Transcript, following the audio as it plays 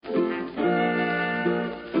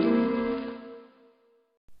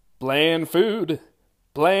bland food,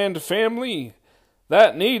 bland family,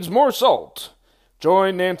 that needs more salt.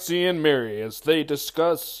 Join Nancy and Mary as they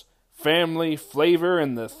discuss family flavor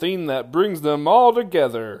and the theme that brings them all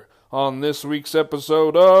together on this week's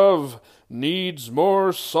episode of Needs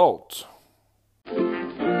More Salt.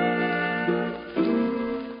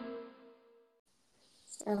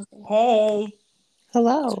 Hey.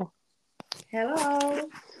 Hello. Hello.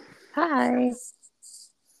 Hi.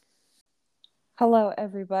 Hello,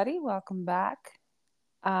 everybody. Welcome back.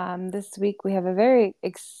 This week we have a very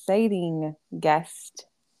exciting guest.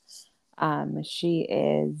 She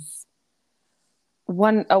is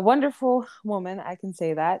a wonderful woman. I can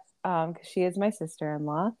say that because she is my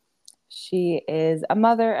sister-in-law. She is a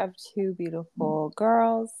mother of two beautiful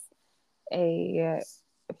girls, a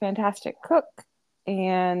fantastic cook,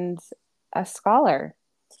 and a scholar.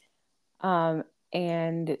 And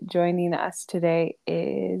joining us today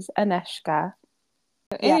is Aneshka.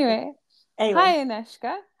 Anyway, hi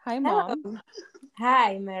Aneshka. Hi, Mom. Hello.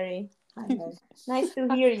 Hi, Mary. Hi, Mary. Nice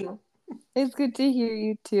to hear you. It's good to hear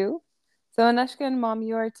you too. So Aneshka and Mom,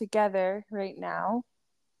 you are together right now.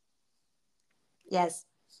 Yes.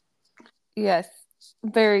 Yes.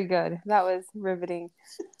 Very good. That was riveting.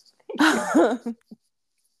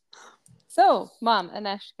 So, Mom,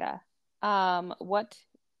 Aneshka,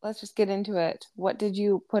 let's just get into it. What did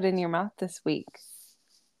you put in your mouth this week?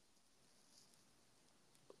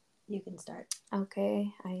 You can start.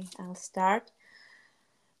 Okay, I'll start.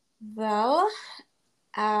 Well,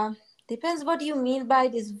 depends what you mean by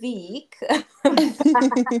this week.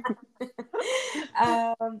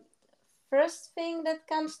 First thing that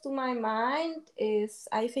comes to my mind is,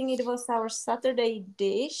 I think it was our Saturday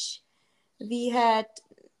dish. We had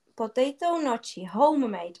potato gnocchi,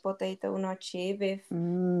 homemade potato gnocchi with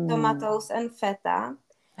tomatoes and feta.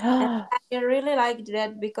 And I really liked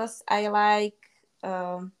that because I like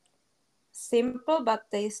simple but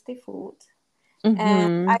tasty food.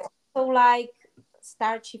 And I also like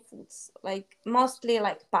starchy foods, like mostly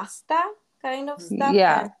like pasta kind of stuff.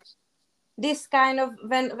 Yeah. And this kind of,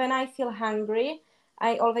 when I feel hungry,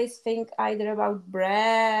 I always think either about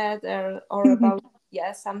bread or about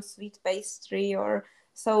some sweet pastry or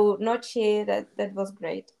so. Gnocchi, that was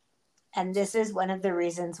great. And this is one of the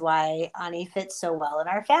reasons why Ani fits so well in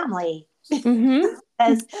our family. Mm-hmm.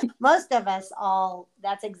 Because most of us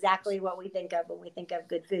that's exactly what we think of when we think of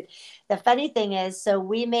good food. The funny thing is, so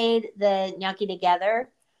we made the gnocchi together,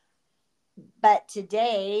 but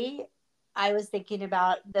today I was thinking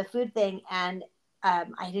about the food thing, and I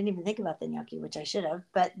didn't even think about the gnocchi, which I should have.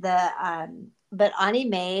 But but Ani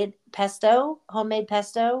made homemade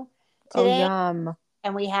pesto today. Oh, yum.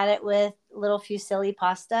 And we had it with little fusilli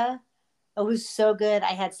pasta. It was so good.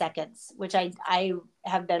 I had seconds, which I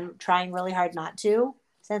have been trying really hard not to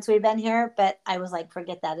since we've been here. But I was like,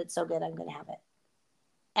 forget that. It's so good. I'm going to have it.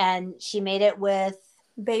 And she made it with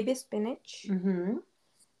baby spinach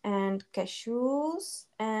and cashews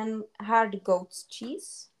and hard goat's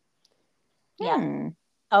cheese. Yeah.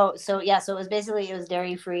 Oh, so it was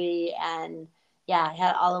dairy free, and it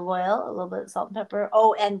had olive oil, a little bit of salt and pepper.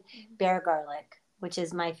 Oh, and bear garlic, which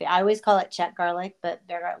is my favorite. I always call it Czech garlic, but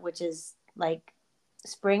bear garlic, which is like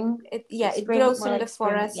spring. It grows in the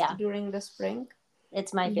forest during the spring.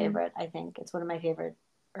 It's my favorite. I think it's one of my favorite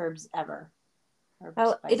herbs ever.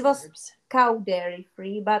 It was cow dairy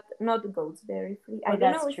free, but not goat's dairy free. I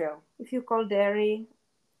don't know true. If you call dairy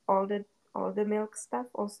all the milk stuff,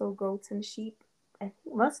 also goats and sheep. I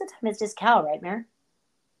think most of the time it's just cow, right, Mare?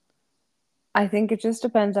 I think it just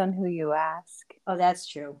depends on who you ask. Oh, that's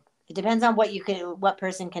true. It depends on what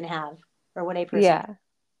person can have, or what a person. Yeah.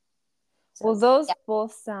 So, well, those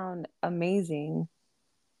both sound amazing.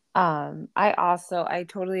 I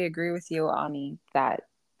totally agree with you, Ani, that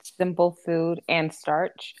simple food and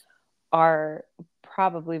starch are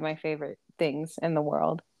probably my favorite things in the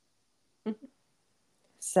world.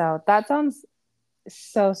 So that sounds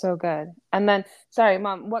so good. And then, sorry,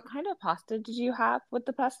 Mom, what kind of pasta did you have with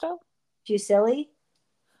the pesto? Fusilli.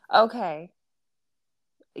 Okay.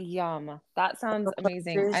 Yum. That sounds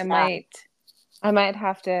amazing. I might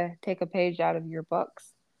have to take a page out of your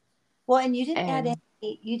books. Well, and you didn't add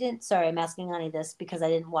any, sorry, I'm asking Ani this because I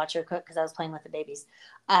didn't watch her cook because I was playing with the babies.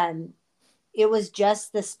 It was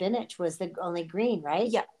just the spinach was the only green, right?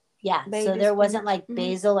 Yeah. Yeah. So there wasn't like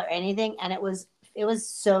basil or anything, and it was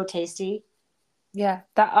so tasty. Yeah.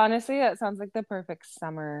 That sounds like the perfect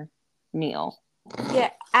summer meal. Yeah,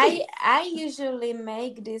 I usually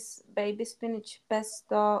make this baby spinach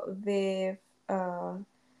pesto with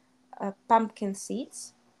pumpkin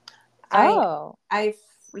seeds. I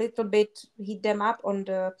little bit heat them up on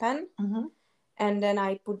the pan, and then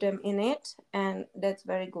I put them in it, and that's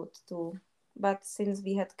very good too. But since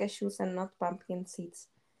we had cashews and not pumpkin seeds,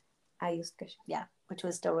 I used cashews. Yeah, which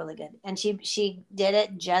was still really good. And she did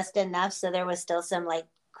it just enough so there was still some like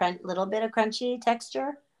little bit of crunchy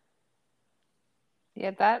texture.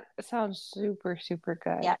 Yeah, that sounds super, super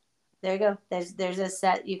good. Yeah, there you go. There's a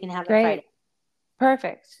set you can have Great. it Friday.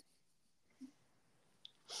 Perfect.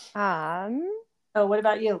 Oh, what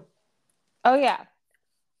about you? Oh yeah.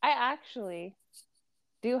 I actually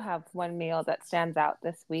do have one meal that stands out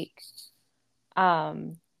this week.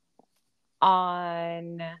 On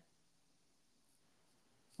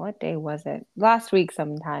what day was it? Last week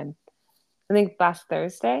sometime. I think last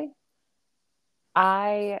Thursday.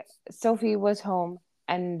 Sophie was home,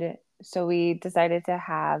 and so we decided to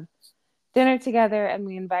have dinner together, and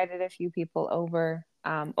we invited a few people over.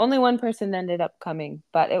 Only one person ended up coming,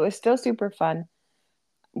 but it was still super fun.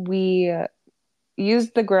 We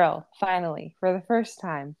used the grill finally for the first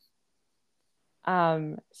time.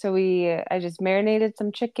 So I just marinated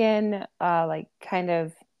some chicken, like kind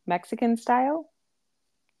of Mexican style,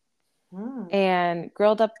 and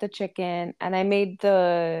grilled up the chicken. And I made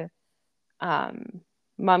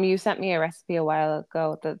Mom, you sent me a recipe a while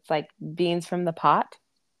ago that's like beans from the pot.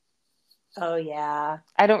 Oh yeah.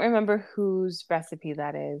 I don't remember whose recipe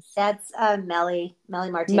that is. That's Melly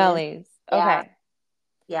Martinez. Melly's. Yeah. Okay.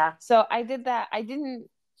 Yeah. So I did that. I didn't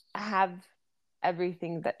have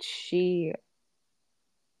everything that she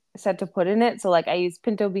said to put in it. So like I used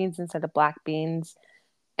pinto beans instead of black beans.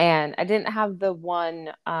 And I didn't have the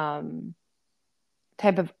one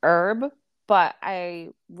type of herb, but I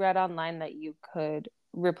read online that you could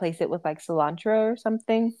replace it with like cilantro or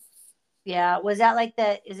something. Yeah. Was that like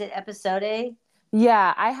is it episode?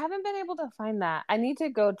 Yeah, I haven't been able to find that. I need to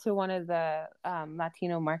go to one of the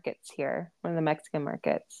Latino markets here, one of the Mexican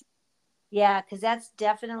markets. Yeah, because that's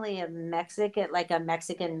definitely a Mexican, like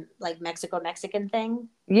Mexican thing.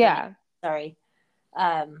 Yeah. Sorry.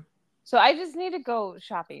 So I just need to go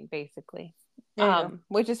shopping, basically, There you go.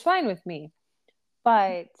 which is fine with me.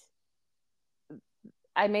 But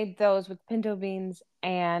I made those with pinto beans,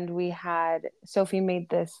 and Sophie made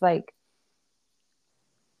this like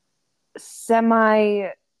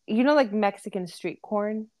like Mexican street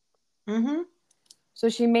corn. Mm-hmm. So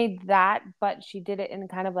she made that, but she did it in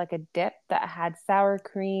kind of like a dip that had sour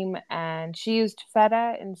cream, and she used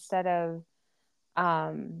feta instead of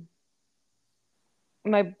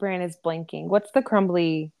my brain is blanking. What's the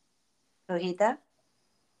crumbly? Hojita?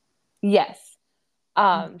 Yes.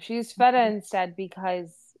 She used feta instead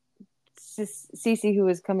because Cece, who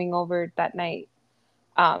was coming over that night,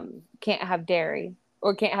 can't have dairy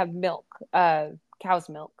or can't have milk, cow's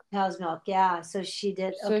milk. Cow's milk, yeah. So she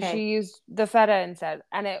did. So Okay. she used the feta instead,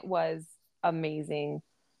 and it was amazing.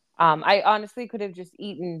 I honestly could have just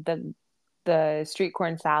eaten the street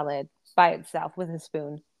corn salad by itself with a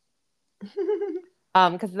spoon.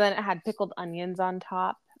 Because then it had pickled onions on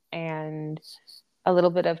top and a little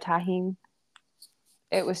bit of tahini.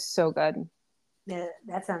 It was so good. Yeah,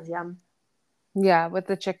 that sounds yum. Yeah, with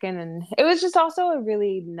the chicken, and it was just also a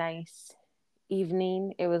really nice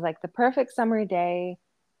evening. It was like the perfect summer day,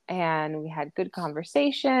 and we had good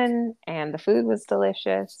conversation, and the food was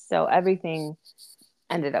delicious. So everything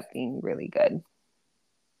ended up being really good.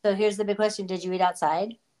 So here's the big question. Did you eat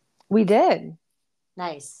outside? We did.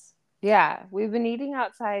 Nice. Yeah, we've been eating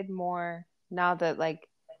outside more now that like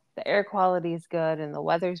the air quality is good and the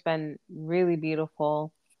weather's been really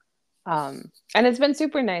beautiful. And it's been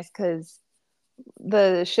super nice because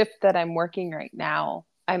the shift that I'm working right now,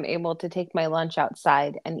 I'm able to take my lunch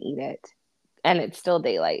outside and eat it, and it's still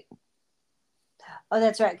daylight. Oh,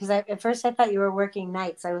 that's right. Because at first I thought you were working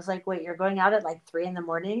nights. I was like, wait, you're going out at like 3 a.m.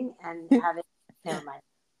 and having, never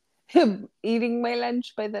mind. Eating my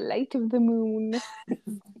lunch by the light of the moon.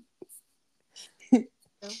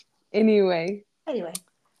 Anyway.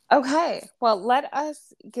 Okay. Well, let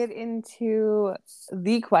us get into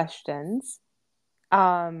the questions.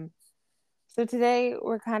 So today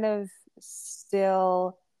we're kind of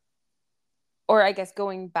still, or I guess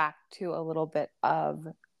going back to a little bit of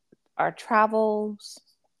our travels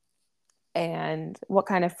and what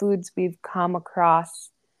kind of foods we've come across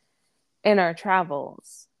in our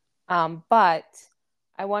travels. But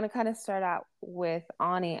I want to kind of start out with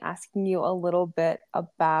Ani asking you a little bit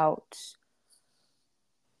about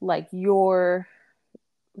like your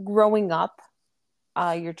growing up,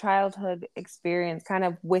 your childhood experience kind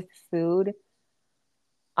of with food,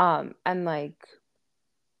 and like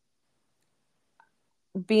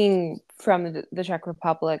being from the Czech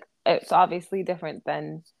Republic. It's obviously different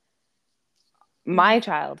than my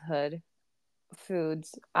childhood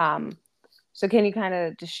foods. So can you kind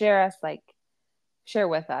of just share us like share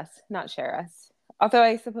with us, not share us. Although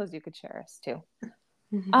I suppose you could share us too.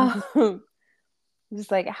 Um,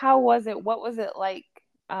 just like, how was it? What was it like?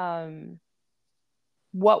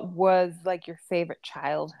 What was like your favorite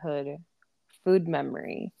childhood food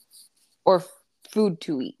memory or food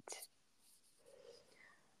to eat?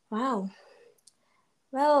 Wow.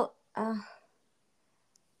 Well,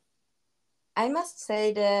 I must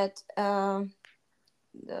say that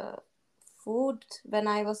the food when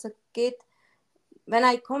I was a kid, when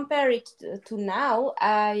I compare it to now,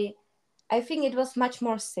 I think it was much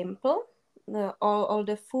more simple. All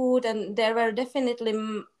the food, and there were definitely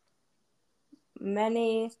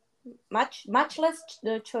many much less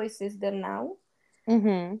choices than now.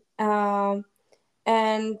 Mm-hmm.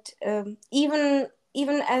 And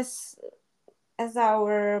even as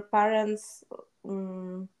our parents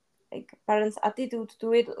like parents attitude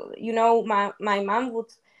to it, you know, my mom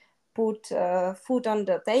would put food on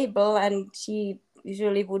the table, and she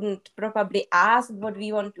usually wouldn't probably ask what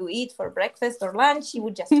we want to eat for breakfast or lunch. She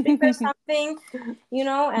would just prepare something, you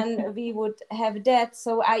know, and we would have that.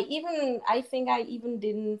 So I think I even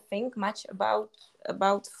didn't think much about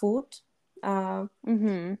food,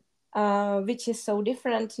 Mm-hmm. which is so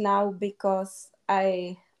different now because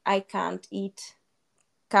I can't eat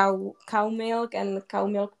cow milk and cow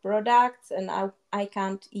milk products, and I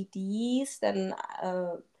can't eat yeast and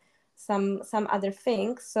some other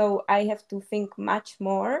things. So I have to think much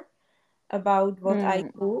more about what I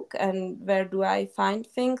cook and where do I find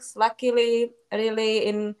things. Luckily, really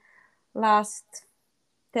in last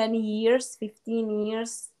 10 years, 15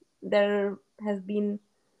 years, there has been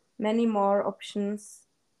many more options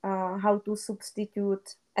how to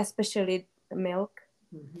substitute, especially milk.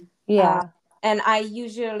 Yeah. And I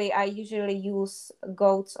usually use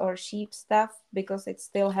goats or sheep stuff because it's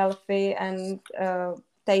still healthy and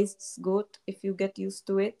tastes good if you get used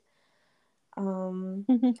to it.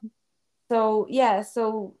 So yeah,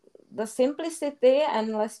 so the simplicity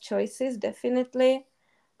and less choices definitely,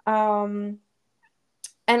 and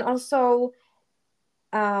also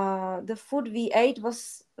the food we ate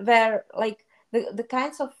was where like the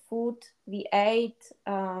kinds of food we ate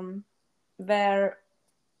were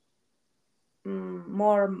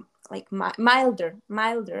more like milder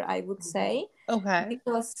I would say, Okay.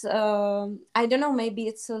 because I don't know, maybe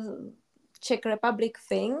it's a Czech Republic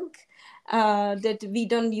thing, that we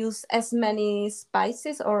don't use as many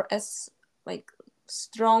spices or as like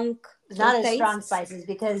strong Not as tastes. strong spices,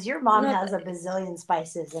 because your mom Not- has a bazillion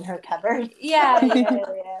spices in her cupboard. yeah.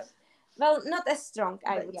 Well, not as strong,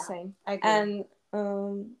 I But would yeah, say. I agree. And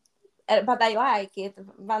but I like it.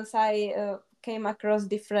 Once I came across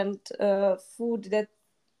different food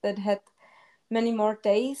that had many more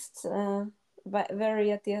tastes,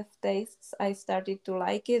 variety of tastes, I started to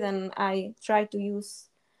like it, and I try to use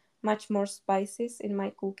much more spices in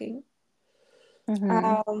my cooking.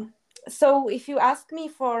 Mm-hmm. So if you ask me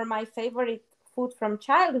for my favorite food from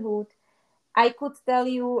childhood, I could tell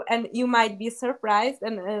you, and you might be surprised,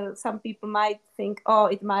 and some people might think, oh,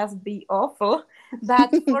 it must be awful.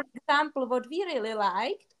 But for example, what we really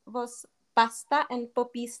liked was pasta and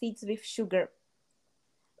poppy seeds with sugar.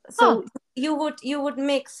 So you would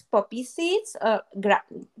mix poppy seeds,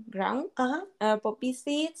 ground poppy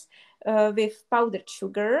seeds with powdered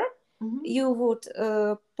sugar. You would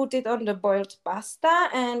put it on the boiled pasta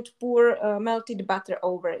and pour melted butter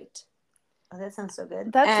over it. Oh, that sounds so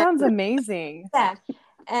good. That And sounds amazing. yeah,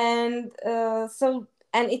 and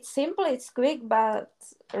and it's simple, it's quick, but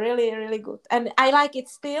really really good, and I like it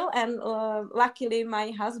still, and luckily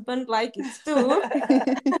my husband like it too.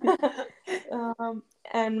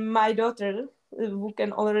 And my daughter, who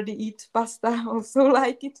can already eat pasta, also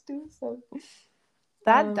like it too. So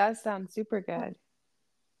That does sound super good.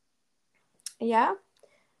 yeah.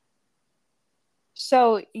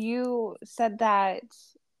 So you said that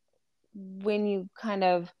when you kind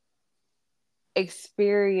of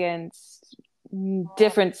experienced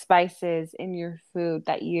different spices in your food,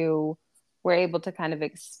 that you were able to kind of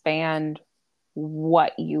expand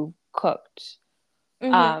what you cooked. A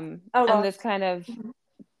And lot. this kind of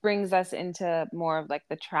brings us into more of like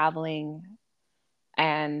the traveling,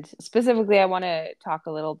 and specifically I want to talk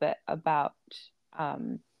a little bit about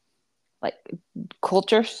like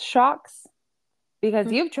culture shocks,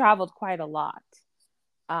 because you've traveled quite a lot,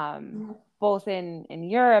 both in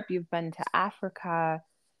Europe. You've been to Africa,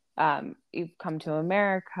 you've come to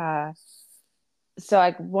America. So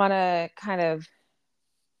I want to kind of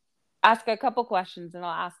ask a couple questions, and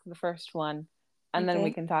I'll ask the first one, and then we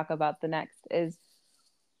Okay. can talk about the next. Is,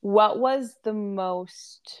 what was the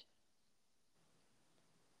most,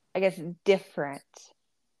 I guess, different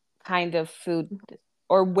kind of food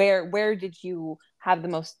or where did you have the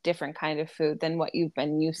most different kind of food than what you've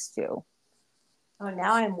been used to? Oh,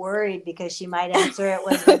 now I'm worried because she might answer it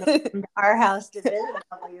was when they came to our house to visit a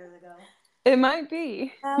couple years ago. It might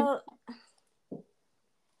be. Well,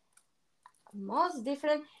 most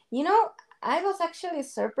different. I was actually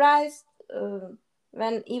surprised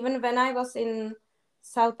when I was in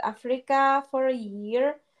South Africa for a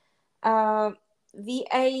year. We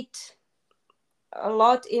ate a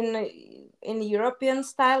lot in European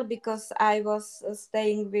style because I was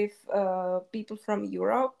staying with people from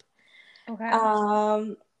Europe. Okay.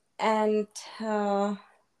 And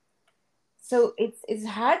so it's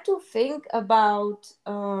hard to think about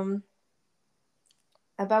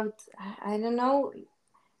I don't know,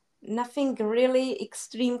 nothing really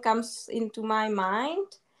extreme comes into my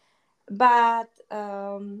mind, but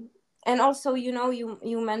and also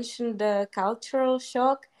you mentioned the cultural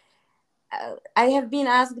shock. I have been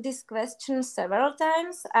asked this question several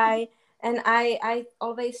times. I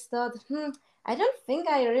always thought, I don't think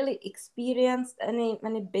I really experienced any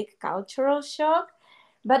big cultural shock.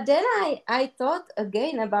 But then I thought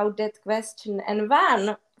again about that question, and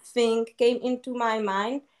one thing came into my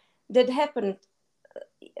mind that happened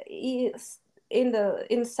is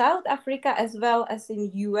in South Africa as well as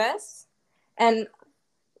in US, and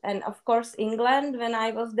of course England when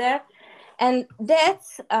I was there, and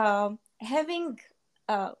that's having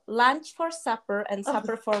lunch for supper and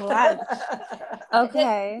supper for lunch.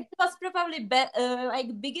 Okay. It was probably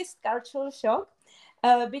like biggest cultural shock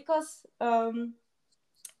because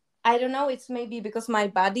I don't know, it's maybe because my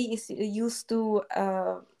body is used to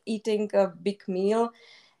eating a big meal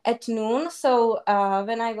at noon. So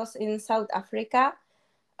when I was in South Africa,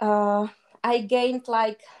 I gained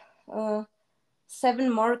like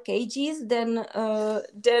 7 more kgs than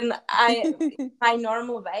my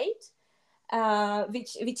normal weight.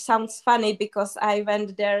 Which sounds funny because I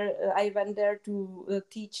went there to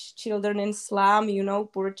teach children in slum,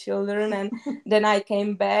 poor children, and then I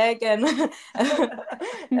came back, and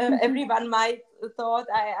everyone might thought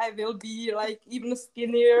I will be like even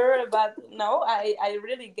skinnier, but no, I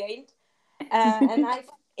really gained, and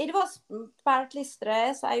it was partly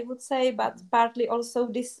stress, I would say, but partly also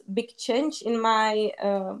this big change in my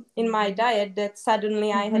diet, that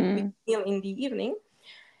suddenly I had big meal in the evening.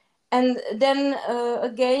 And then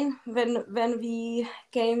again, when we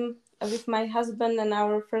came with my husband and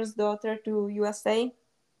our first daughter to USA,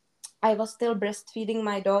 I was still breastfeeding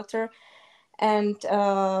my daughter, and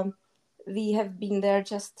we have been there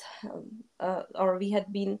or we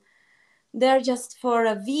had been there just for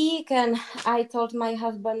a week, and I told my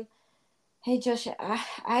husband, "Hey Josh,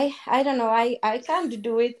 I don't know, I can't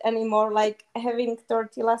do it anymore, like having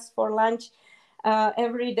tortillas for lunch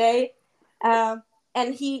every day."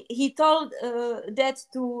 And he told that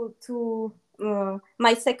to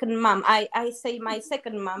my second mom. I say my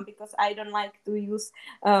second mom because I don't like to use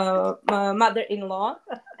mother-in-law,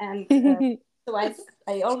 and so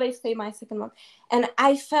I always say my second mom. And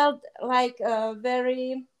I felt like a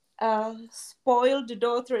very spoiled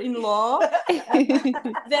daughter-in-law,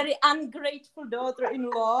 very ungrateful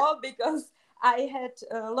daughter-in-law, because I had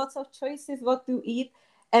lots of choices what to eat,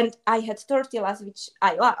 and I had tortillas, which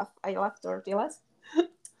I love. I love tortillas,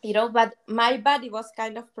 but my body was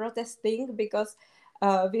kind of protesting because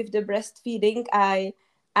with the breastfeeding, I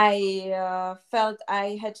felt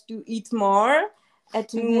I had to eat more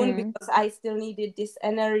at noon because I still needed this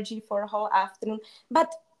energy for a whole afternoon.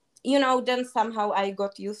 But then somehow I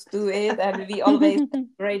got used to it, and we always had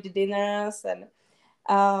great dinners, and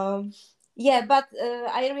but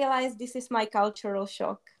I realized this is my cultural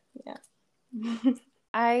shock. Yeah.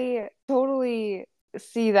 I totally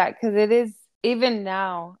see that, because it is, even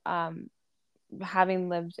now, having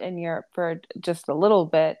lived in Europe for just a little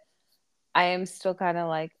bit, I am still kind of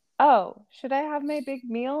like, oh, should I have my big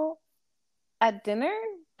meal at dinner?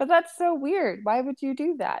 But that's so weird. Why would you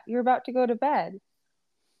do that? You're about to go to bed.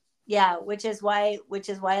 Yeah, which is why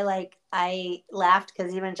like I laughed,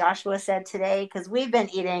 because even Joshua said today, because we've been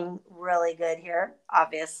eating really good here,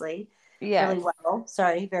 obviously. Yes. Really well.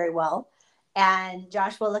 Sorry, very well. And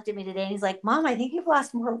Joshua looked at me today and he's like, "Mom, I think you've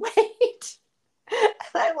lost more weight." And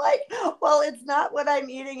I'm like, well, it's not what I'm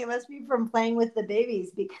eating. It must be from playing with the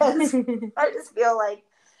babies, because I just feel like,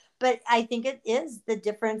 but I think it is, the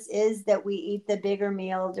difference is that we eat the bigger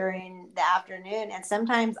meal during the afternoon. And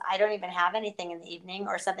sometimes I don't even have anything in the evening,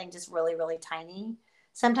 or something just really, really tiny.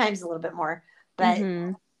 Sometimes a little bit more. But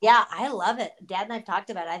yeah, I love it. Dad and I've talked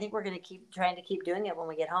about it. I think we're going to keep trying to keep doing it when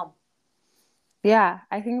we get home. Yeah,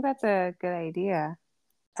 I think that's a good idea.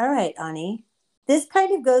 All right, Ani. This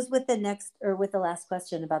kind of goes with the next, or with the last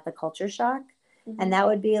question about the culture shock. And that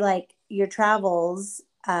would be like, your travels,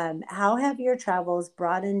 how have your travels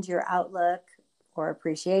broadened your outlook or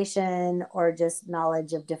appreciation or just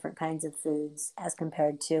knowledge of different kinds of foods as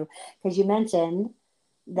compared to, because you mentioned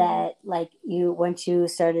that like you, once you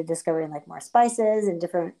started discovering like more spices and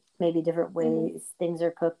different, maybe different ways things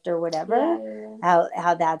are cooked or whatever,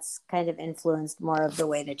 how that's kind of influenced more of the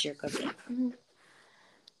way that you're cooking.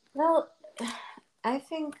 Well, I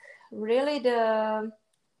think really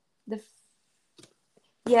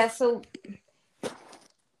so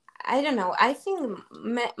I don't know. I think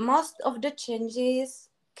most of the changes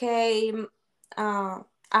came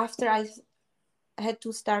after I had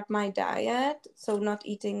to start my diet. So not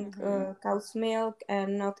eating cow's milk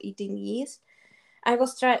and not eating yeast. I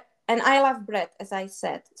was and I love bread, as I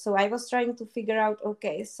said. So I was trying to figure out,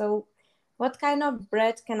 okay, so what kind of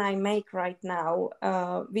bread can I make right now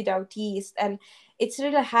without yeast? And it's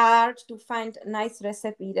really hard to find a nice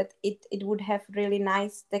recipe that it would have really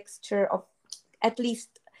nice texture of at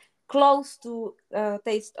least close to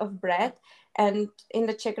taste of bread. And in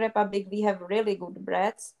the Czech Republic, we have really good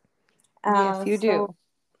breads. Yes, you do.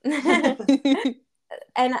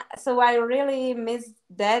 And so I really miss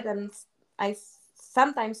that, and I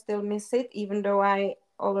sometimes still miss it, even though I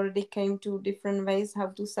already came to different ways how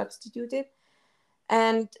to substitute it.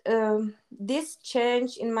 And this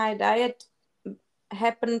change in my diet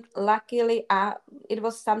happened luckily. It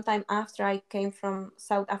was sometime after I came from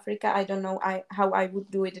South Africa. I don't know how I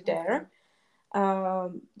would do it there,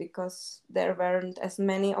 because there weren't as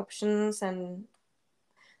many options, and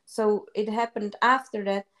so it happened after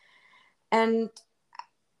that. And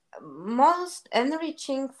most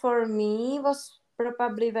enriching for me was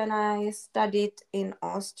probably when I studied in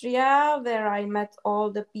Austria, where I met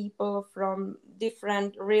all the people from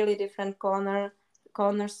really different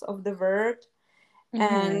corners of the world.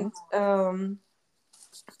 And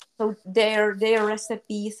so their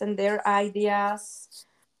recipes and their ideas,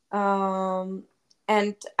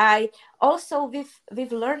 and I also with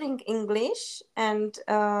learning English and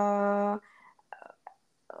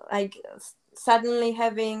like suddenly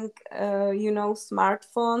having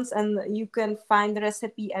smartphones and you can find the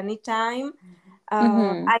recipe anytime.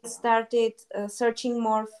 I started searching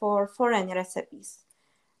more for foreign recipes.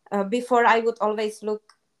 Before I would always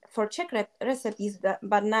look for Czech recipes,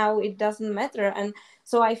 but now it doesn't matter. And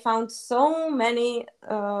so I found so many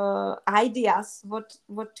ideas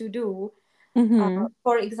what to do.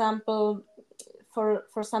 For example,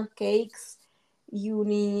 for some cakes, you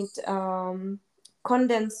need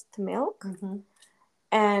condensed milk.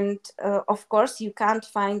 And of course, you can't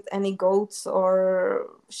find any goats or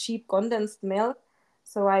sheep condensed milk.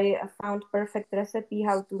 So I found perfect recipe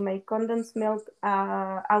how to make condensed milk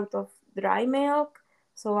out of dry milk.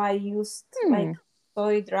 So I used like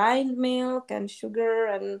soy dried milk and sugar,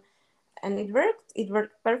 and it worked. It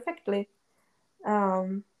worked perfectly.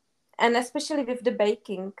 And especially with the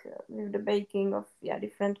baking of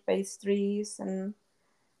different pastries. And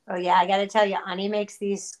oh yeah, I got to tell you, Ani makes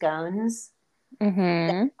these scones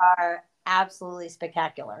that are absolutely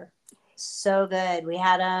spectacular. So good. We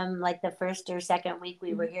had them like the first or second week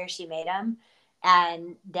we were here. She made them,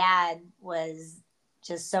 and Dad was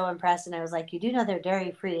just so impressed. And I was like, "You do know they're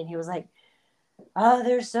dairy free?" And he was like, "Oh,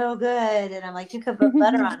 they're so good." And I'm like, "You could put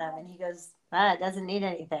butter on them." And he goes, "It doesn't need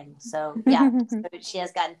anything." So yeah, so she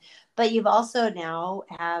has gotten. But you've also now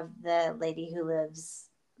have the lady who lives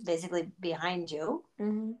basically behind you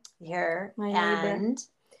here,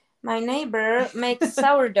 my neighbor makes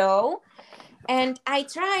sourdough, and I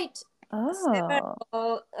tried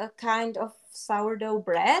several kind of sourdough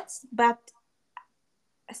breads, but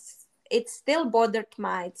it still bothered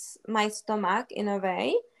my stomach in a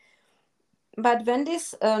way. But when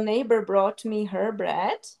this neighbor brought me her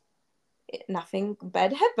bread, nothing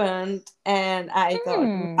bad happened, and I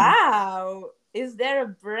thought, wow, is there a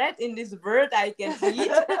bread in this world I can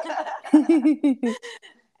eat?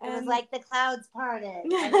 It was like the clouds parted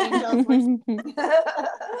and angels were...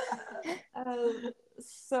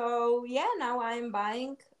 so yeah, now I'm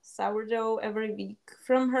buying sourdough every week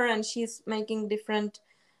from her, and she's making different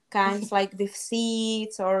kinds, like with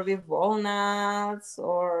seeds or with walnuts,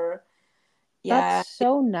 or that's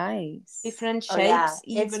so nice. Different shapes. Oh, yeah.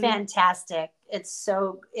 Even. It's fantastic. It's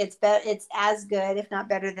as good, if not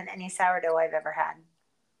better, than any sourdough I've ever had.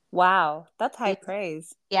 Wow, that's high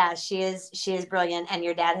praise. Yeah, she is brilliant, and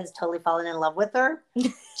your dad has totally fallen in love with her.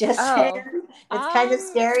 Just saying. It's kind of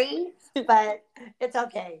scary, but it's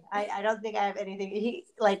okay. I don't think I have anything.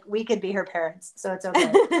 We could be her parents, so it's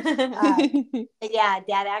okay. Yeah,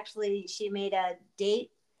 Dad actually, she made a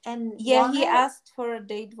date and walnut. He asked for a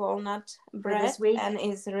date walnut bread this week, and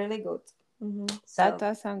it's really good. That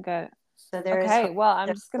does sound good. So there is Okay, hope. well, I'm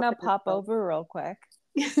There's just gonna hope in this pop world. over real quick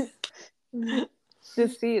Mhm. to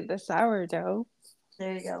see the sourdough.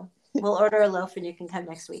 There you go. We'll order a loaf and you can come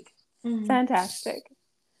next week. Mhm. Fantastic.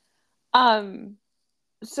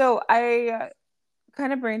 So I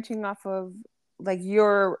kind of branching off of like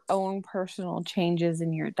your own personal changes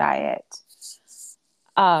in your diet,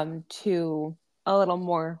 to a little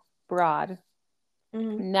more broad.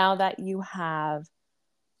 Mhm. Now that you have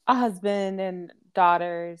a husband and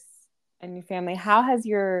daughters and your family, how has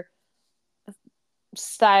your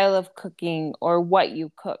style of cooking or what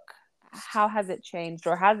you cook, how has it changed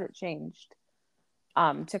or has it changed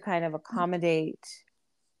to kind of accommodate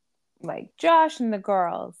like Josh and the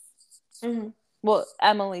girls? Mhm. Well,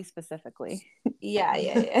 Emily specifically.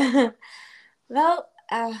 Yeah. Well,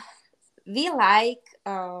 we like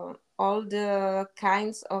all the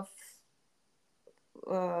kinds of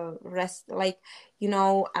rest, like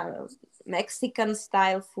Mexican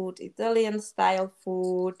style food, Italian style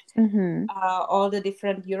food, Mm-hmm. all the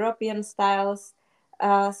different European styles.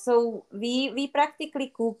 So we practically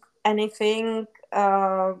cook anything.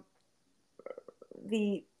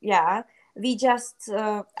 We yeah we just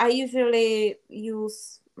I usually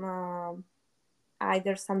use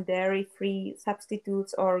either some dairy free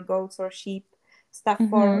substitutes or goats or sheep stuff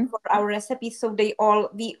Mm-hmm. for our recipes, so we all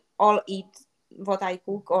eat what I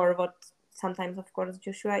cook or what sometimes of course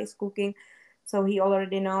Joshua is cooking, so he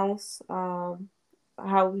already knows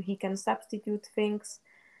how he can substitute things.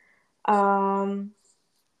 um,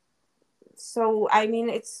 so I mean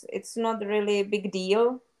it's not really a big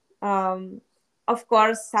deal. Of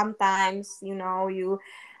course sometimes you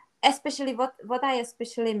especially what I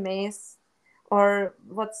especially miss or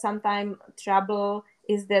what sometimes trouble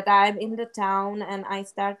is that I'm in the town and I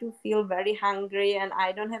start to feel very hungry and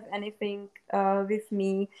I don't have anything with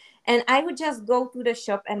me, and I would just go to the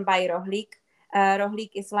shop and buy rohlik.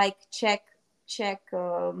 Rohlik is like Czech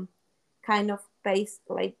kind of paste,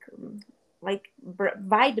 like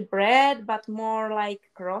white bread but more like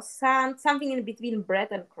croissant, something in between bread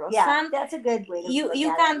and Yeah, croissant. that's a good way to look You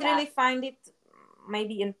at can't it, yeah. really find it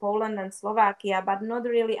maybe in Poland and Slovakia, but not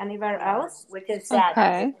really anywhere Yeah, else. which is sad.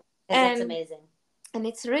 Okay. That's And amazing. and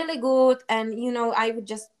it's really good. And I would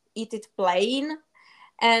just eat it plain.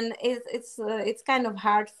 And it's kind of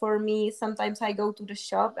hard for me. Sometimes I go to the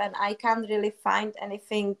shop and I can't really find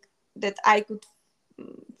anything that I could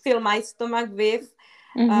fill my stomach with.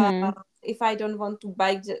 Mm-hmm. If I don't want to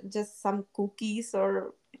buy just some cookies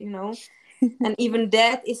or and even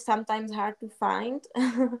that is sometimes hard to find.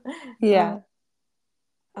 uh, Yeah.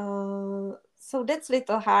 so that's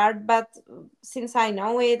little hard, but since I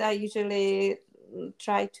know it, I usually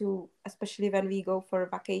try to, especially when we go for a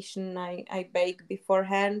vacation, I bake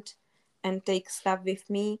beforehand and take stuff with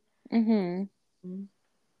me. Mm-hmm. Mm.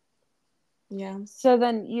 Yeah. So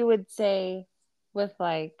then you would say with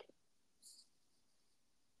like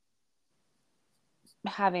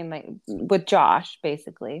having like with Josh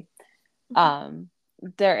basically, um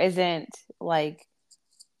there isn't like,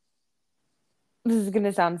 this is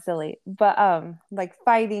gonna sound silly, but like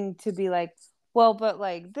fighting to be like, well, but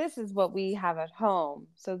like this is what we have at home,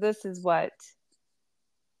 so this is what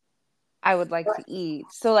I would like to eat.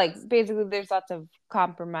 So like basically there's lots of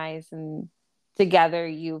compromise, and together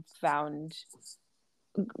you've found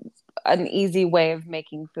an easy way of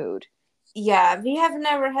making food. Yeah, we have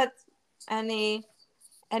never had any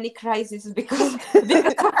crisis because of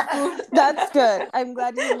food. That's good. I'm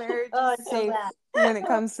glad your marriage Oh, is I'm so safe glad. when it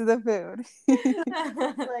comes to the food.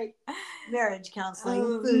 It's like marriage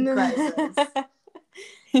counseling, food No. crisis.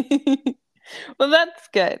 Well, that's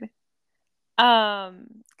good.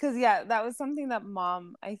 Because yeah, that was something that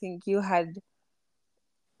mom, I think you had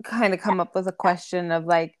kind of come up with a question of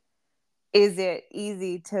like, is it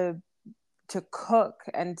easy to cook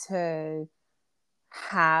and to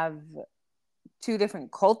have two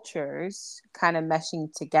different cultures kind of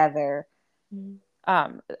meshing together?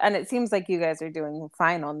 And it seems like you guys are doing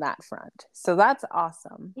fine on that front, so that's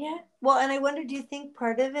awesome. Yeah. Well, and I wonder, do you think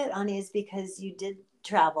part of it, Ani, is because you did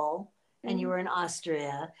travel and you were in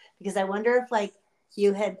Austria? Because I wonder if like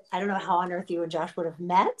you had, I don't know how on earth you and Josh would have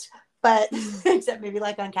met, but except maybe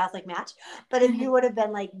like on Catholic Match, but if you would have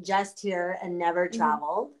been like just here and never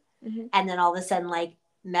traveled, and then all of a sudden like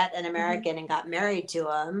met an American and got married to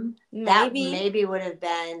him, that maybe would have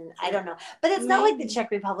been, I don't know. But it's not like the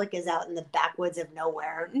Czech Republic is out in the backwoods of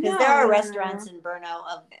nowhere, because there are restaurants in Brno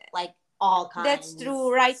of like all kinds. That's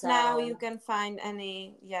true. Right now you can find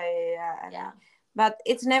any yeah. But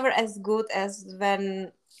it's never as good as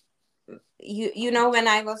when when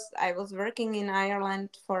I was working in Ireland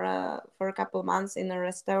for a couple months in a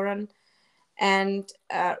restaurant, and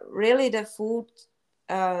really the food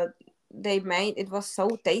they made, it was so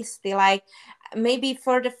tasty. Like maybe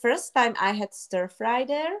for the first time I had stir fry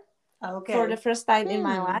there. Okay. For the first time in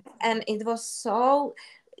my life, and it was so.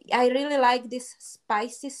 I really like this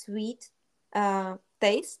spicy sweet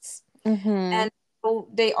tastes, and so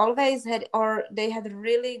they always had, or they had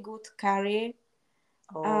really good curry.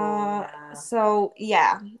 Yeah. So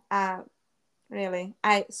yeah, really,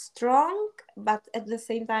 I strong, but at the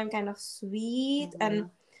same time kind of sweet, and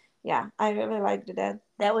yeah, I really liked that.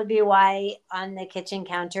 That would be why on the kitchen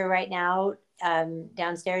counter right now,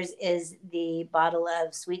 downstairs is the bottle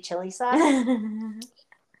of sweet chili sauce.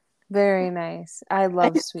 Very nice. I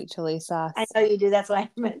love sweet chili sauce. I know you do. That's why I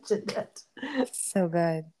mentioned it. So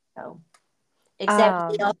good. So,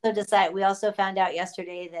 except we also found out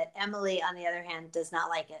yesterday that Emily, on the other hand, does not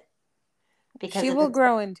like it because she will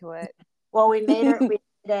grow into it. Well, we made her.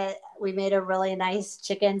 We made a really nice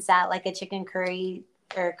chicken salad, like a chicken curry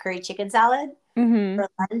or curry chicken salad for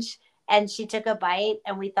lunch, and she took a bite,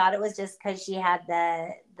 and we thought it was just because she had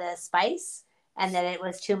the spice and that it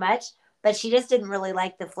was too much, but she just didn't really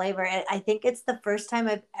like the flavor. And I think it's the first time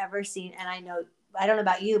I've ever seen, and I don't know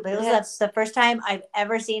about you, but it was the first time I've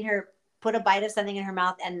ever seen her put a bite of something in her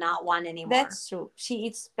mouth and not want anymore. That's true. She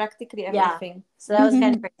eats practically everything. Yeah. So that was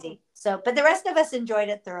kind of crazy. So, but the rest of us enjoyed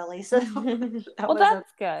it thoroughly. So,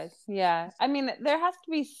 that's good. Yeah. I mean, there has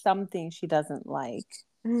to be something she doesn't like.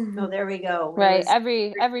 Oh, there we go. Right.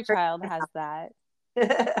 Every child has that.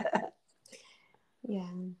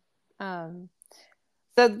 Yeah.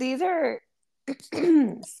 So these are,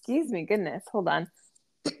 excuse me, goodness, hold on.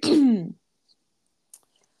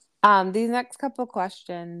 These next couple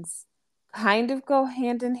questions kind of go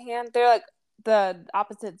hand in hand. They're like the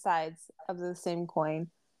opposite sides of the same coin.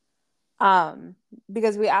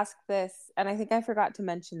 Because we asked this, and I think I forgot to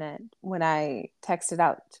mention it when I texted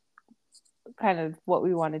out kind of what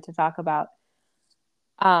we wanted to talk about.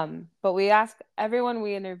 But we ask everyone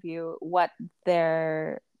we interview what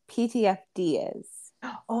their PTFD is.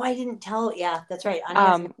 Oh, I didn't tell. Yeah, that's right.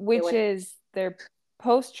 Which is their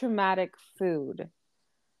post-traumatic food,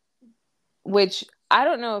 which I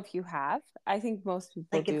don't know if you have. I think most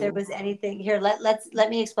people like do. If there was anything here, let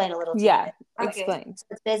me explain a little. Explain. So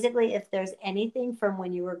it's basically if there's anything from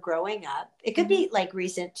when you were growing up, it could be like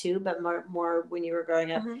recent too, but more when you were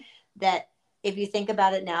growing up, that if you think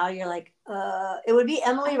about it now, you're like, it would be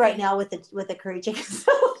Emily right now with the curry chicken.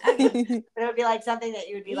 It would be like something that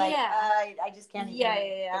you would be like, I just can't even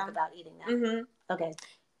think about eating that. Okay.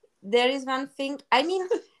 There is one thing. I mean,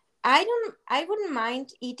 I wouldn't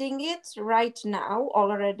mind eating it right now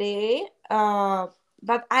already.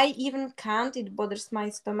 But I even can't. It bothers my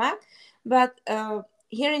stomach. But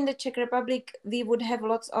here in the Czech Republic, we would have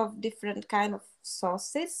lots of different kind of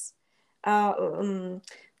sauces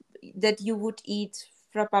that you would eat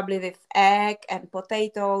probably with egg and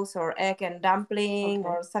potatoes or egg and dumpling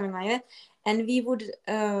or something like that. And we would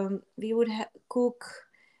cook,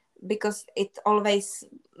 because it always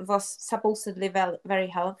was supposedly very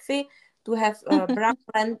healthy, to have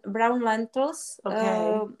brown lentils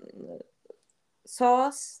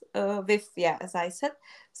sauce with, as I said,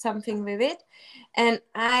 something with it. And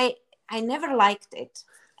I never liked it.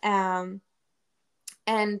 And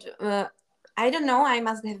I don't know, I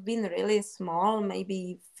must have been really small,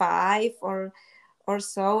 maybe 5 or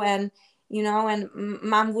so, and and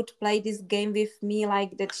mom would play this game with me,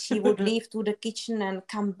 like that she would leave to the kitchen and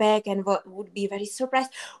come back and would be very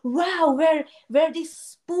surprised. Wow, where this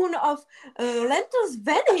spoon of lentils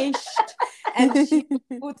vanished? And she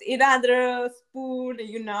put another spoon,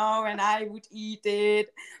 and I would eat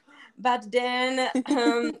it. But then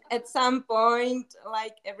at some point,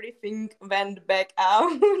 like, everything went back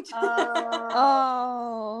out.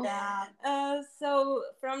 So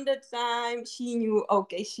from that time, she knew,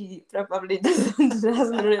 okay, she probably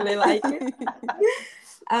doesn't really like it.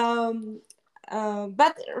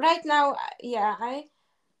 But right now,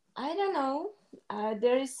 I don't know.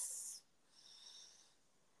 There is,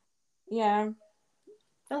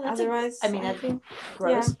 otherwise, I mean, that's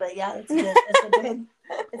gross, but that's good. That's a good.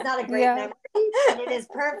 It's not a great memory, but it is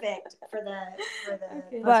perfect for the.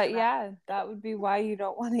 Okay. But that would be why you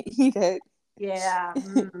don't want to eat it. Yeah.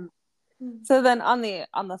 So then on the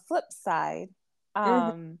flip side,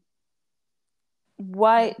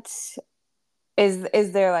 what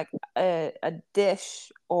is there like a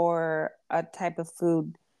dish or a type of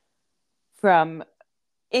food from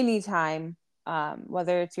any time,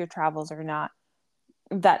 whether it's your travels or not,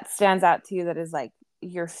 that stands out to you that is like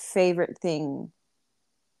your favorite thing?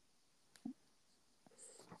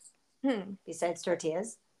 Besides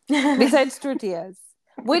tortillas? Besides tortillas.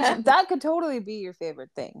 Which, that could totally be your favorite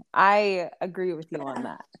thing. I agree with you on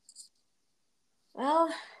that. Well,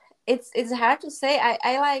 it's hard to say.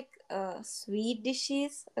 I like sweet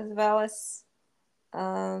dishes as well as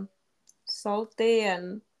uh, salty,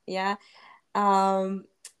 and yeah. Um,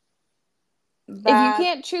 If you but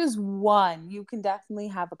can't choose one, you can definitely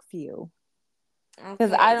have a few.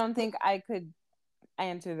 Because I okay. don't think I could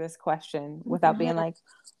answer this question without being like,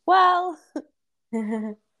 well,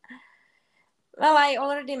 Well, I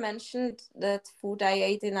already mentioned that food I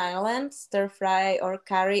ate in Ireland, stir fry or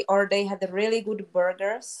curry, or they had really good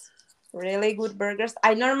burgers. Really good burgers.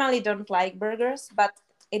 I normally don't like burgers, but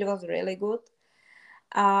it was really good.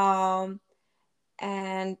 Um,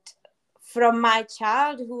 and from my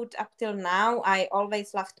childhood up till now, I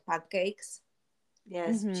always loved pancakes.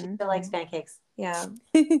 Yes, she still likes pancakes. Yeah.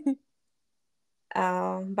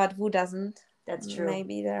 But who doesn't? That's true.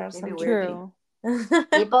 Maybe there are Maybe some weird true.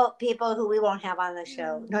 people who we won't have on the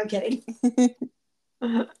show. No, I'm kidding.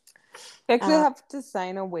 You actually have to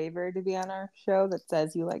sign a waiver to be on our show that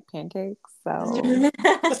says you like pancakes. So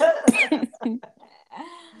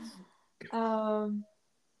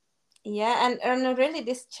yeah, and really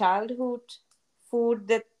this childhood food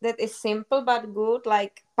that is simple but good,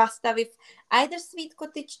 like pasta with either sweet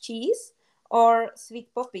cottage cheese or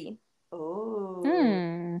sweet poppy.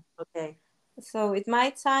 Oh, okay. So it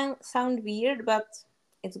might sound weird, but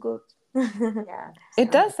it's good. Yeah,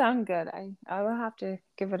 it does sound good. I will have to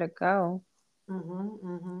give it a go.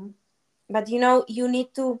 But you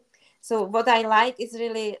need to. So what I like is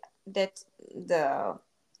really that the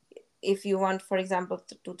if you want, for example,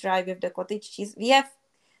 to try with the cottage cheese, we have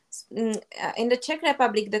in the Czech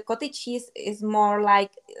Republic the cottage cheese is more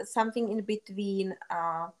like something in between.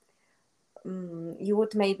 You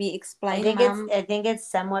would maybe explain, Mom. I think it's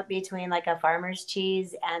somewhat between like a farmer's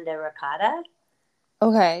cheese and a ricotta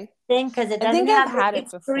Okay. thing because it I doesn't think I've have had it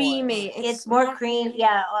It's before. creamy. it's more cream,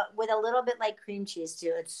 yeah, with a little bit like cream cheese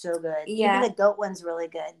too. It's so good. Yeah. Even the goat one's really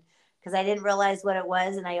good because I didn't realize what it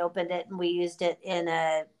was, and I opened it and we used it in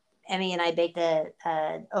a. Emmy and I baked a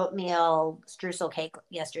oatmeal streusel cake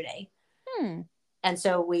yesterday, and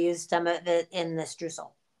so we used some of it in the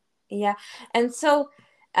streusel. Yeah, and so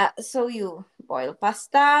you boil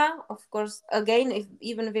pasta, of course. Again, if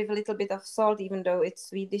even with a little bit of salt, even though it's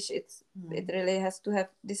Swedish, it really has to have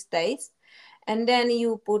this taste. And then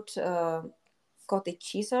you put cottage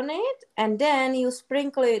cheese on it, and then you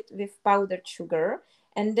sprinkle it with powdered sugar,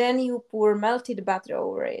 and then you pour melted butter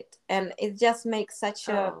over it, and it just makes such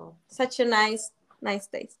a nice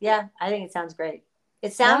taste. Yeah, I think it sounds great.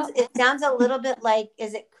 It sounds a little bit like,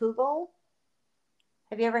 is it kugel?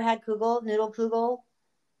 Have you ever had kugel, noodle kugel,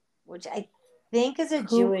 which I think is a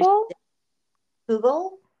Jewish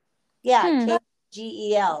kugel? Yeah,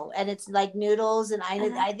 KGEL, and it's like noodles, and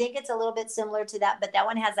I think it's a little bit similar to that, but that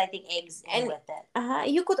one has I think eggs in with it.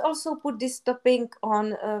 You could also put this topping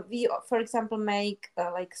on. We, for example, make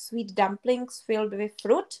like sweet dumplings filled with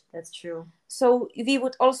fruit. That's true. So we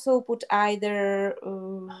would also put either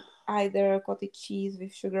cottage cheese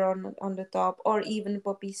with sugar on the top, or even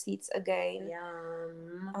poppy seeds again.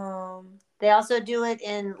 Yum. They also do it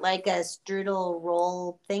in like a strudel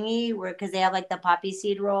roll thingy, where because they have like the poppy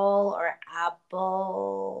seed roll or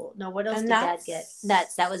apple. No, what else did Dad get?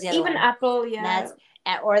 Nuts. That was the other one. Even apple, yeah. Nuts,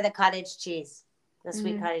 or the cottage cheese, the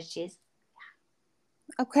sweet cottage cheese.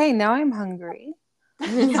 Okay, now I'm hungry.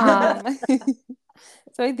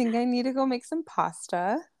 So I think I need to go make some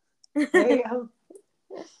pasta. There you go.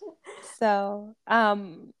 So,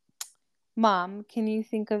 Mom, can you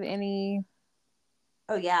think of any?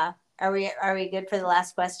 Oh yeah. Are we good for the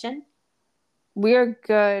last question? We're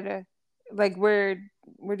good. Like we're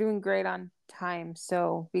doing great on time,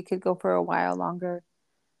 so we could go for a while longer.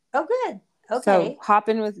 Oh, good. Okay. So hop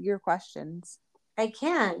in with your questions. I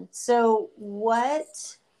can. So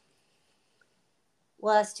what?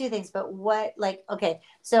 Well, that's two things, but okay.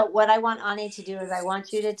 So what I want Ani to do is I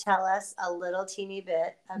want you to tell us a little teeny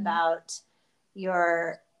bit about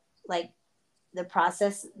your, like, the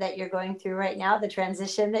process that you're going through right now, the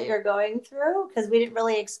transition that you're going through, because we didn't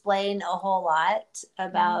really explain a whole lot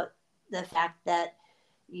about the fact that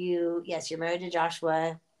you're married to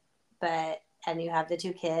Joshua, and you have the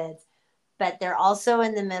two kids, but they're also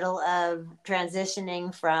in the middle of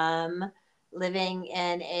transitioning from living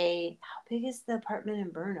in how big is the apartment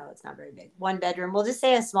in Brno? It's not very big. 1 bedroom. We'll just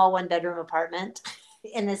say a small 1 bedroom apartment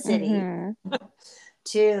in the city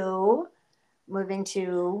to moving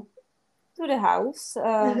to the house.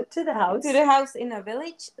 To the house in a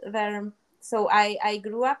village where. So I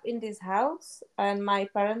grew up in this house, and my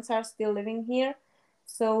parents are still living here.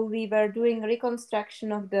 So we were doing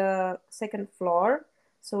reconstruction of the second floor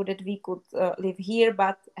so that we could live here,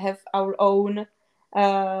 but have our own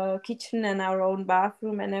kitchen and our own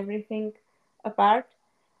bathroom and everything apart.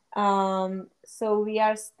 So we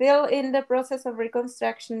are still in the process of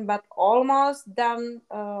reconstruction, but almost done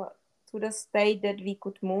to the state that we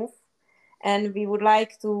could move. And we would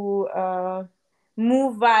like to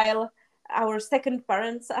move while our second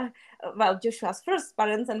parents are, well, Joshua's first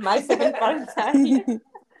parents and my second parents are here.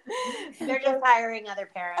 They're just hiring other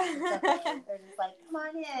parents. It's okay. They're just like, come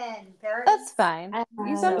on in, parents. That's fine.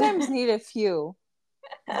 You sometimes need a few.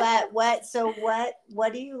 But what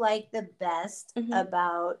do you like the best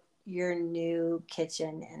about your new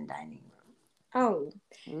kitchen and dining room?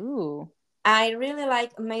 Ooh. I really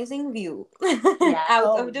like amazing view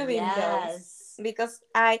out of the windows, because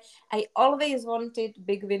I always wanted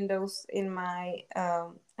big windows in my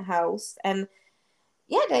house, and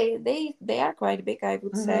yeah, they are quite big, I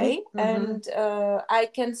would say, and I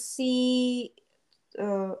can see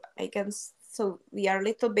so we are a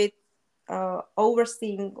little bit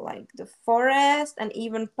overseeing like the forest and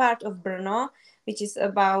even part of Brno, which is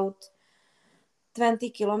about 20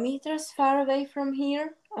 kilometers far away from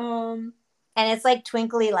here. And it's like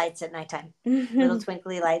twinkly lights at nighttime. Little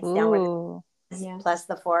twinkly lights down plus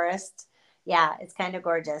the forest. Yeah, it's kind of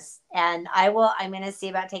gorgeous. And I'm going to see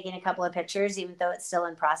about taking a couple of pictures, even though it's still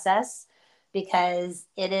in process, because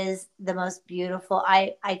it is the most beautiful.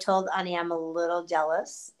 I told Ani I'm a little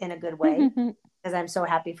jealous in a good way, because I'm so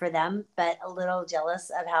happy for them, but a little jealous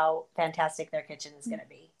of how fantastic their kitchen is going to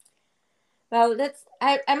be. Well,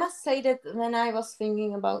 I must say that when I was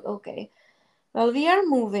thinking about, well, we are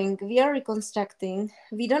moving, we are reconstructing.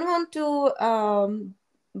 We don't want to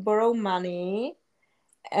borrow money,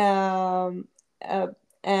 and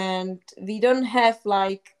we don't have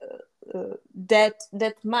like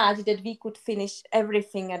that much that we could finish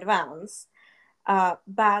everything at once.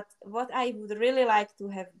 But what I would really like to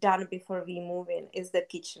have done before we move in is the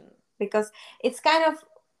kitchen, because it's kind of,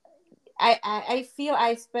 I feel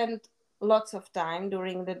I spent lots of time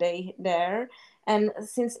during the day there, and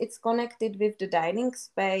since it's connected with the dining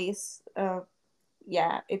space,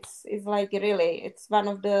 it's like really, it's one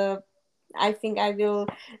of the, I think I will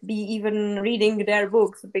be even reading their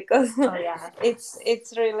books, because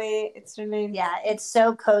it's really it's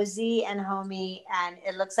so cozy and homey, and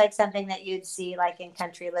it looks like something that you'd see like in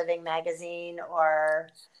Country Living magazine or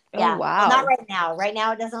wow. Well, not right now. Right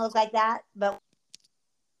now it doesn't look like that, but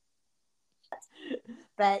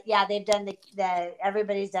yeah, they've done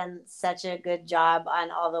everybody's done such a good job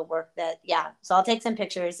on all the work so I'll take some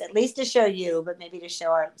pictures, at least to show you, but maybe to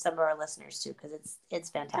show some of our listeners too, because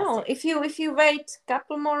it's fantastic. Oh, if you wait a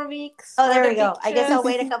couple more weeks. Oh, there we go. I guess I'll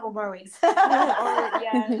wait a couple more weeks.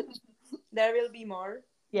 There will be more.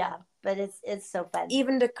 Yeah, but it's so fun.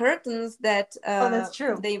 Even the curtains that that's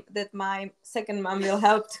true. That my second mom will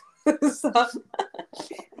help to. So.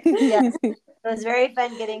 Yes. It was very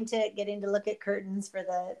fun getting to look at curtains for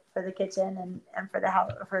the kitchen and for the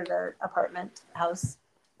house, for the apartment house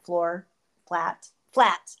floor flat.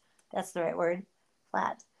 That's the right word,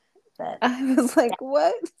 flat. But I was like,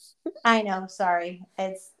 what? I know. Sorry,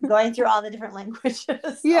 it's going through all the different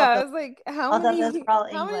languages. Yeah, I was like, how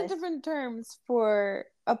many different terms for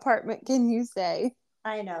apartment can you say?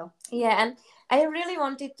 I know. Yeah, and I really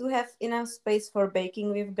wanted to have enough space for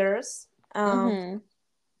baking with girls.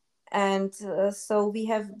 And so we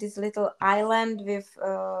have this little island with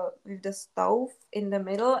the stove in the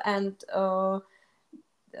middle, and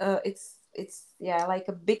it's like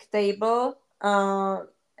a big table. And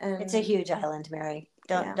it's a huge island, Mary.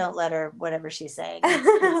 Don't let her whatever she's saying.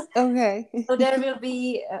 Okay. So there will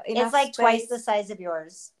be enough. It's like space. Twice the size of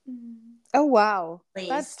yours. Oh wow, please.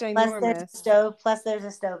 That's ginormous. Plus there's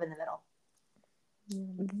a stove in the middle.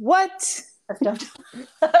 What? A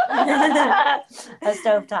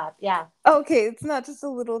stovetop, yeah. Okay, it's not just a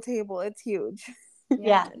little table, it's huge.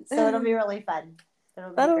 Yeah, so it'll be really fun.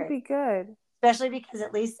 That'll be good. Especially because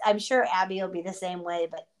at least I'm sure Abby will be the same way,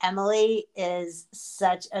 but Emily is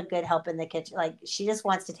such a good help in the kitchen. Like, she just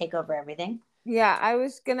wants to take over everything. Yeah, I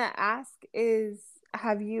was gonna ask,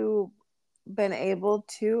 have you been able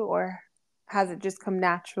to, or has it just come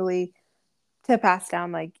naturally to pass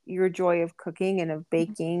down like your joy of cooking and of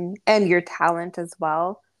baking and your talent as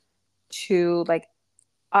well to, like,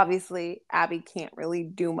 obviously Abby can't really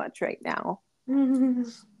do much right now,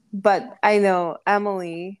 but I know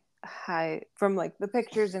Emily, from like the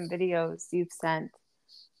pictures and videos you've sent,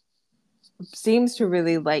 seems to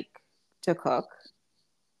really like to cook.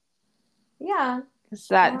 Yeah. Is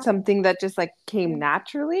that something that just like came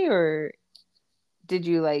naturally, or did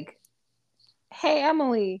you like, hey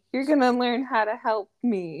Emily, you're gonna learn how to help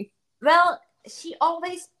me? Well, she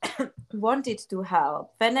always wanted to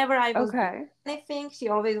help. Whenever I was doing anything, she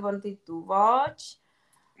always wanted to watch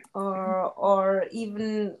or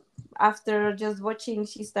even after just watching,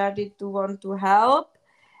 she started to want to help,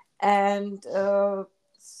 and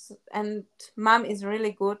mom is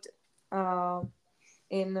really good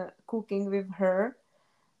in cooking with her.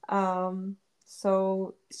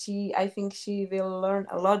 So I think she will learn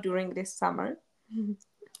a lot during this summer.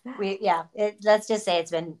 Let's just say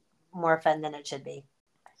it's been more fun than it should be.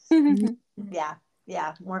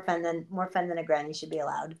 Yeah, more fun than a granny should be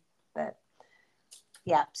allowed. But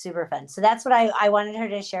yeah, super fun. So that's what I wanted her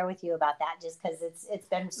to share with you about that, just because it's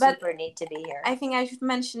been super neat to be here. I think I should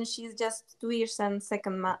mention she's just 2 years and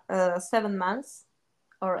 7 months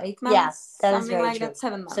or 8 months. Yeah, that is very like true. That,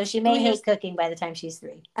 7 months. So she may hate cooking by the time she's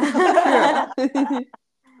 3.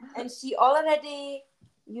 And she already,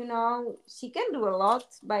 she can do a lot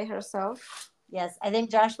by herself. Yes, I think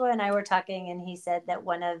Joshua and I were talking, and he said that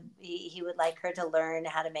he would like her to learn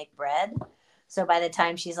how to make bread. So by the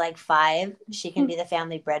time she's like 5, she can be the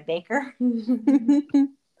family bread baker.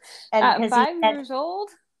 At 5 years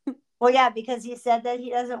old? Well, yeah, because he said that he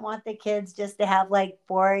doesn't want the kids just to have like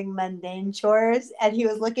boring, mundane chores. And he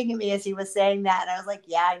was looking at me as he was saying that. And I was like,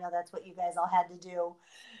 yeah, I know that's what you guys all had to do.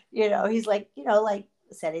 He's like, like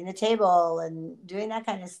setting the table and doing that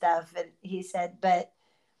kind of stuff. And he said,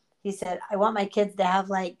 I want my kids to have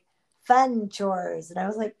like fun chores. And I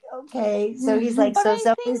was like, okay. So he's like, so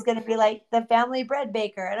somebody's going to be like the family bread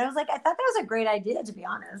baker. And I was like, I thought that was a great idea, to be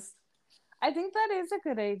honest. I think that is a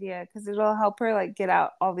good idea because it'll help her like get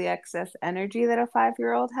out all the excess energy that a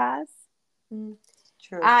 5-year-old has.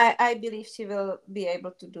 True. I believe she will be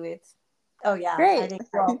able to do it. Oh yeah, great. I think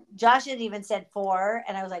so. Josh had even said 4,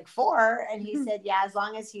 and I was like 4, and he said, yeah, as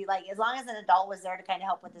long as an adult was there to kind of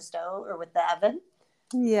help with the stove or with the oven.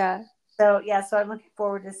 Yeah. So I'm looking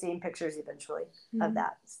forward to seeing pictures eventually of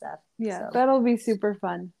that stuff. Yeah, that'll be super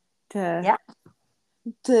fun to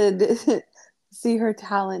see her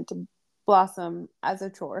talent blossom as a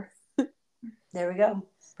chore. There we go.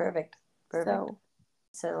 Perfect. So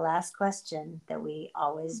the last question that we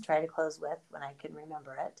always try to close with, when I can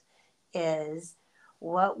remember it, is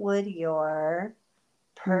what would your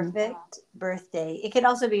perfect birthday, it could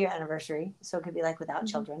also be your anniversary, so it could be like without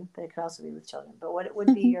children, but it could also be with children, but what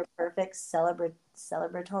would be your perfect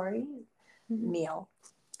celebratory meal?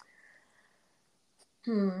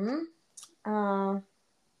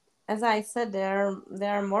 As I said, there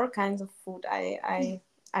are more kinds of food I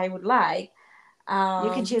would like.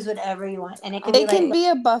 You can choose whatever you want, and it can be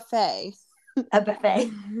a buffet. A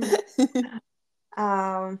buffet.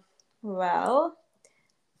 Well,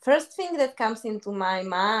 first thing that comes into my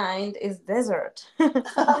mind is dessert.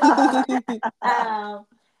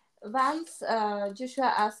 Once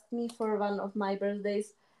Joshua asked me for one of my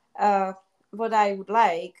birthdays what I would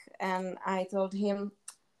like, and I told him,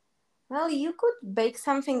 well, you could bake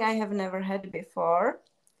something I have never had before.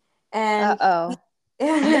 And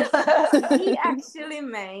he actually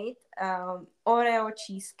made Oreo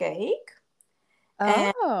cheesecake.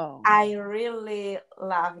 And I really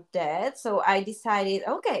loved that. So I decided,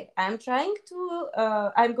 okay, I'm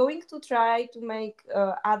going to try to make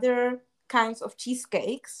other kinds of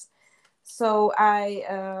cheesecakes. So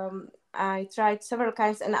I tried several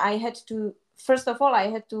kinds, and I had to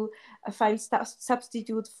find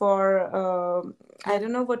substitute for I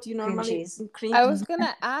don't know what you normally cream. I was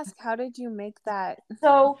gonna ask, how did you make that?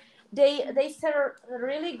 So they sell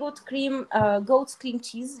really good goat's cream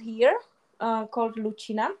cheese here called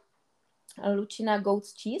Lucina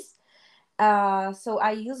goat's cheese. So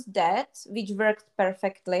I used that, which worked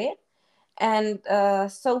perfectly, and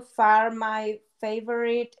so far my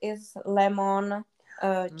favorite is lemon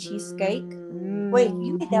cheesecake. Wait,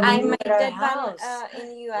 you made that one? I made that one in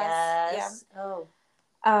US. Yes.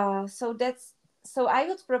 Yeah. So I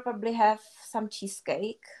would probably have some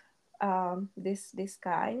cheesecake, this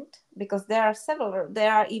kind, because there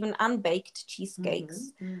are even unbaked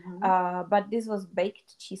cheesecakes, but this was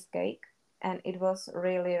baked cheesecake, and it was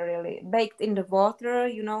really, really baked in the water.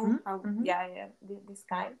 This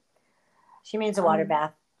kind. She means a water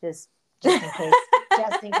bath, just in case.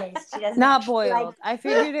 Just in case. She doesn't not boiled. I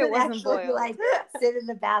figured it wasn't boiled. Like sit in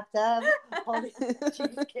the bathtub holding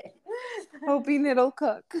cheesecake, hoping it'll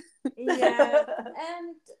cook. Yeah.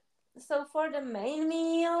 And so for the main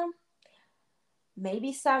meal,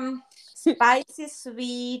 maybe some spicy,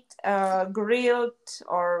 sweet, grilled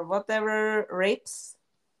or whatever ribs.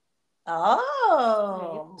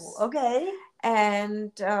 Ribs. Okay.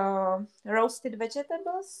 And roasted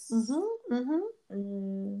vegetables.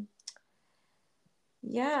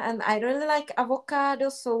 Yeah, and I really like avocado,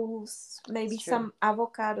 so maybe some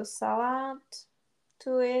avocado salad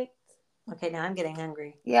to it. Okay, now I'm getting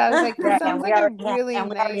hungry. Yeah, I was like, that sounds like a really nice.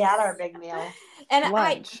 We already had our big meal. And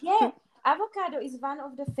lunch. avocado is one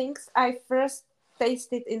of the things I first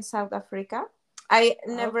tasted in South Africa. I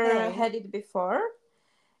never Okay. had it before.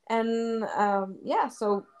 And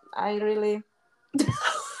so I really. Can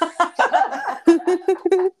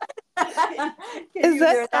you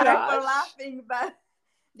hear that? Sorry for Josh? laughing, but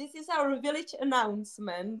this is our village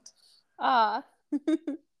announcement. Ah.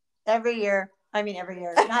 Every year. I mean, every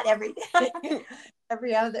year. Not every day.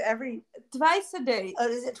 every. Twice a day. Oh,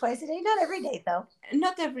 is it twice a day? Not every day, though.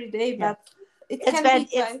 Not every day, Yeah. but it can be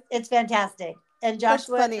twice. It's fantastic. And That's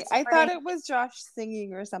Joshua. funny. I thought it was Josh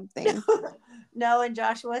singing or something. No, and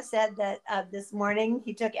Joshua said that this morning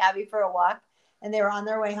he took Abby for a walk, and they were on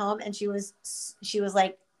their way home, and she was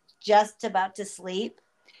like just about to sleep,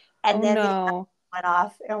 and Oh then the no. went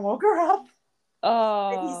off and woke her up.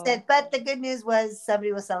 And he Oh. said, but the good news was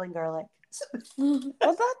somebody was selling garlic. Well,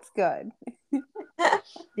 that's good.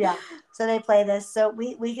 Yeah. So they play this. So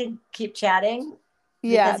we can keep chatting.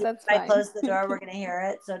 Yeah, Because that's if I fine. close the door, we're going to hear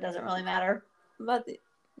it. So it doesn't really matter. But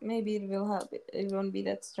maybe it will help. It won't be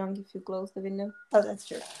that strong if you close the window. Oh, that's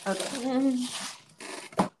true. Okay.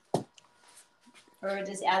 Or it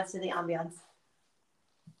just adds to the ambiance.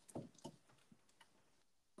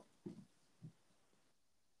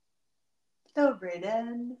 So,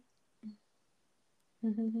 Brayden.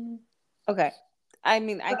 Okay. I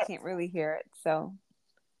mean, I can't really hear it, so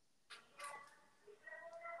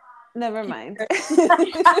never mind. That's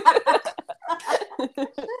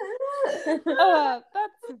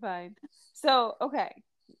fine. So, okay.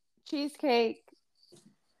 Cheesecake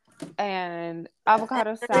and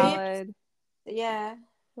avocado salad. Yeah.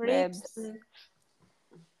 Ribs.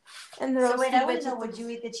 And So wait, I want to know, vegetables. would you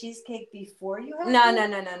eat the cheesecake before you had No. it?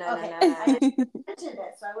 Okay. I just mentioned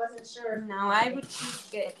it, so I wasn't sure. No, I would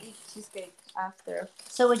eat cheesecake after.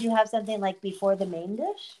 So would you have something like before the main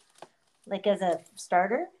dish? Like as a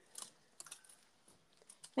starter?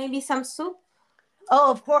 Maybe some soup.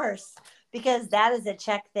 Oh, of course. Because that is a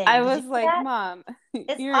Czech thing. I Did was you do like, that? Mom,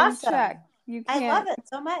 It's you're awesome. in Czech. You can't. I love it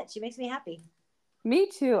so much. It makes me happy. Me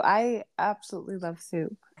too. I absolutely love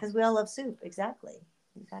soup. Because we all love soup. Exactly.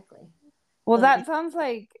 Well, So that sounds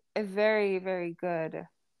like a very, very good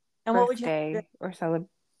and what would you birthday or celebration.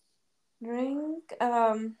 Drink.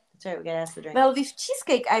 Sorry, we gotta ask the drink. Well, with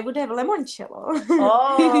cheesecake, I would have limoncello.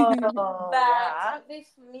 Oh, but yeah.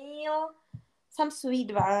 with meal, some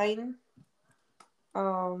sweet wine.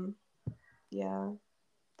 Yeah.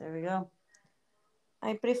 There we go.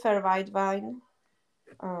 I prefer white wine.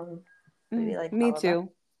 Maybe like Me Palava.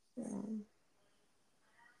 too.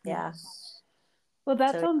 Yeah. Well,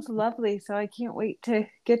 that sounds lovely. So I can't wait to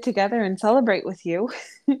get together and celebrate with you.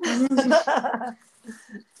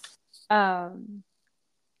 Yeah,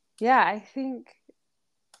 I think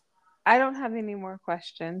I don't have any more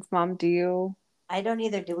questions. Mom, do you? I don't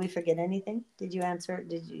either. Did we forget anything? Did you answer?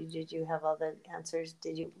 Did you have all the answers?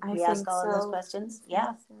 We ask all of those questions?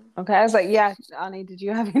 Yeah. Okay, I was like, yeah, Ani, did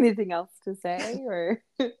you have anything else to say or?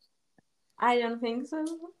 I don't think so.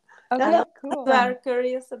 Okay, No. cool. You are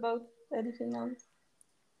curious about anything else?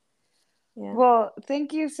 Yeah. Well,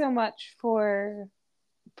 thank you so much for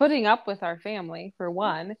putting up with our family, for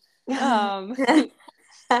one.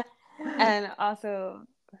 And also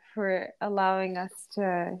for allowing us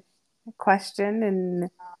to question, and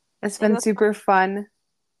it's been super fun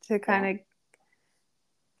to kind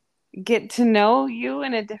of get to know you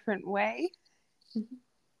in a different way.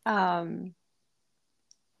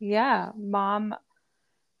 Yeah, Mom,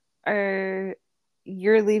 you're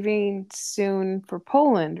leaving soon for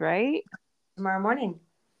Poland, right? Tomorrow morning.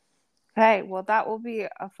 Okay, well, that will be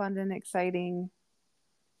a fun and exciting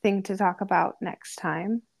thing to talk about next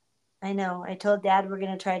time. I know. I told Dad we're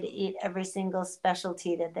going to try to eat every single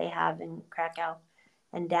specialty that they have in Krakow.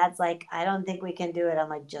 And Dad's like, I don't think we can do it. I'm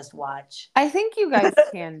like, just watch. I think you guys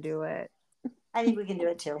can do it. I think we can do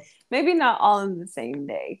it too. Maybe not all in the same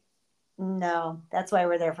day. No, that's why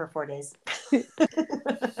we're there for 4 days. All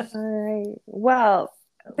right. Well,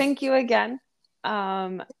 thank you again.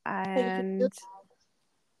 And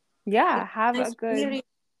yeah, have a good.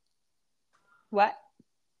 What?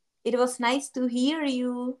 It was nice to hear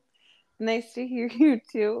you. Nice to hear you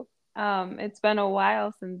too. It's been a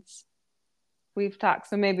while since we've talked,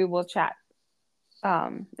 so maybe we'll chat.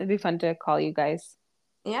 It'd be fun to call you guys.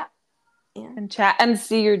 Yeah. And chat and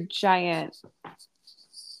see your giant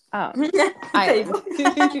island. I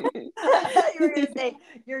thought you were going to say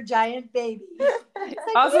your giant baby. Like,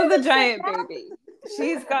 also the giant baby.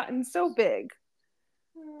 She's gotten so big.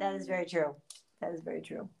 That is very true.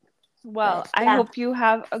 Well, I hope you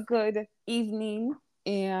have a good evening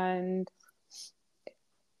and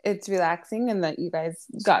it's relaxing and that you guys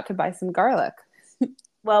got to buy some garlic.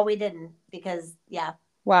 Well, we didn't because,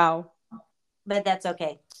 Wow. but that's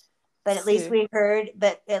okay. But at least we heard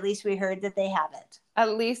that they have it.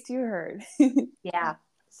 At least you heard. Yeah.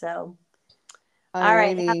 So,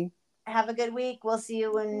 Alrighty. All right. Have a good week. We'll see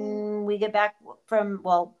you when we get back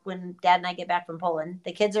when Dad and I get back from Poland.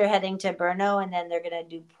 The kids are heading to Brno, and then they're going to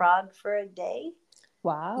do Prague for a day.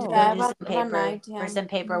 Wow. Yeah, Do for some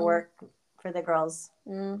paperwork for the girls.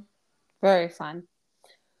 Very fun.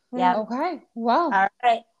 Yeah. Okay. Well. All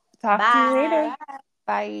right. Talk Bye. to you later.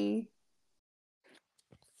 Bye.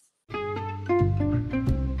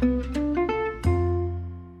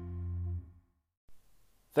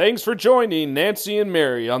 Thanks for joining Nancy and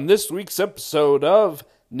Mary on this week's episode of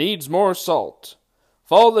Needs More Salt.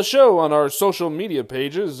 Follow the show on our social media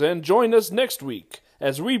pages and join us next week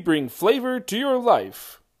as we bring flavor to your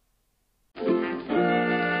life.